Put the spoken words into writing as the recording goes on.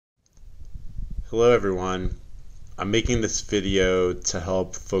Hello everyone. I'm making this video to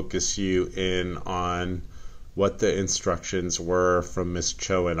help focus you in on what the instructions were from Ms.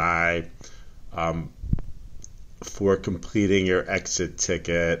 Cho and I for completing your exit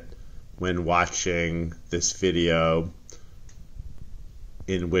ticket when watching this video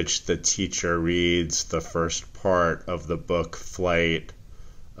in which the teacher reads the first part of the book Flight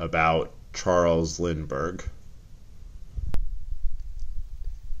about Charles Lindbergh.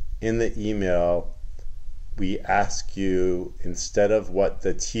 In the email, we ask you, instead of what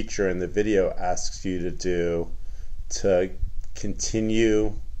the teacher in the video asks you to do, to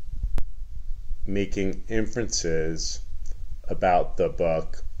continue making inferences about the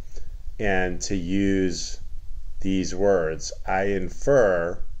book and to use these words, I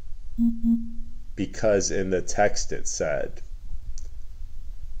infer because in the text it said.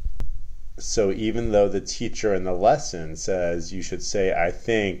 So even though the teacher in the lesson says you should say, I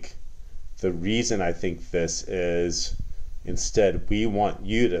think, the reason I think this is, instead we want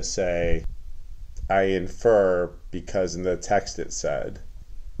you to say, I infer because in the text it said.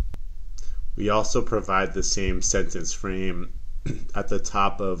 We also provide the same sentence frame at the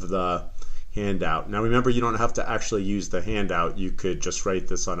top of the handout. Now remember, you don't have to actually use the handout. You could just write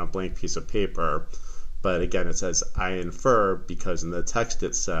this on a blank piece of paper. But again, it says, I infer because in the text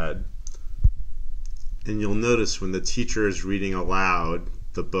it said. And you'll notice when the teacher is reading aloud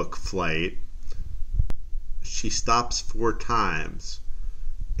the book Flight, she stops 4 times.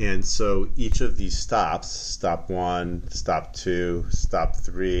 And so each of these stops, stop 1, stop 2, stop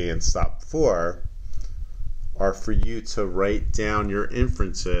 3, and stop 4, are for you to write down your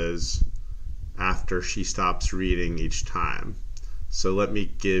inferences after she stops reading each time. So let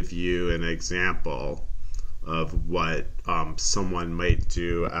me give you an example of what someone might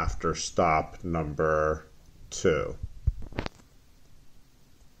do after stop number 2.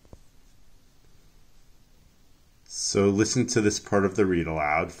 So listen to this part of the read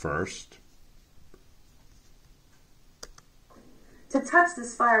aloud first. To touch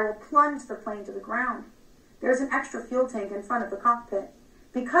this fire will plunge the plane to the ground. There is an extra fuel tank in front of the cockpit.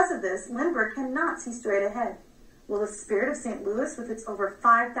 Because of this, Lindbergh cannot see straight ahead. Will the Spirit of St. Louis, with its over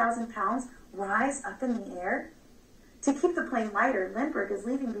 5,000 pounds, rise up in the air? To keep the plane lighter, Lindbergh is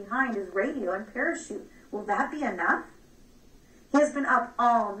leaving behind his radio and parachute. Will that be enough? He has been up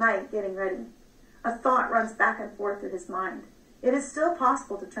all night getting ready. A thought runs back and forth through his mind. It is still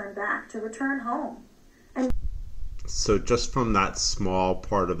possible to turn back, to return home. So just from that small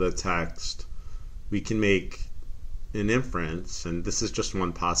part of the text, we can make an inference, and this is just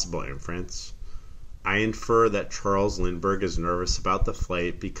one possible inference. I infer that Charles Lindbergh is nervous about the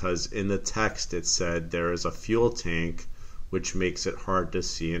flight because in the text it said there is a fuel tank which makes it hard to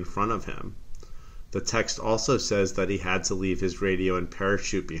see in front of him. The text also says that he had to leave his radio and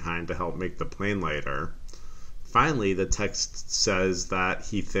parachute behind to help make the plane lighter. Finally, the text says that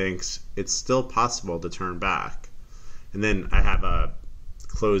he thinks it's still possible to turn back. And then I have a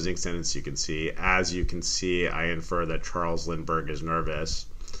closing sentence you can see. As you can see, I infer that Charles Lindbergh is nervous.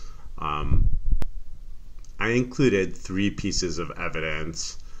 I included 3 pieces of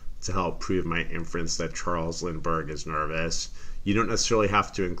evidence to help prove my inference that Charles Lindbergh is nervous. You don't necessarily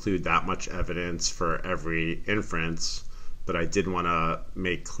have to include that much evidence for every inference, but I did want to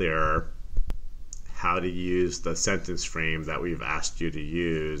make clear how to use the sentence frame that we've asked you to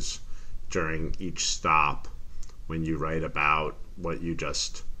use during each stop when you write about what you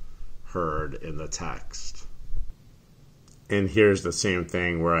just heard in the text. And here's the same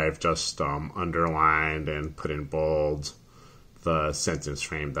thing where I've just underlined and put in bold the sentence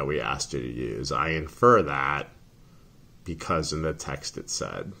frame that we asked you to use. I infer that because in the text it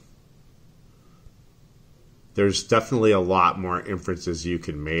said. There's definitely a lot more inferences you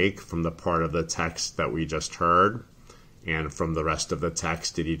can make from the part of the text that we just heard and from the rest of the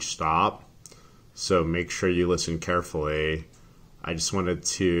text at each stop. So make sure you listen carefully. I just wanted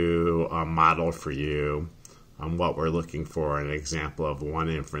to model for you what we're looking for, an example of one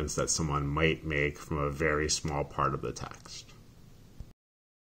inference that someone might make from a very small part of the text.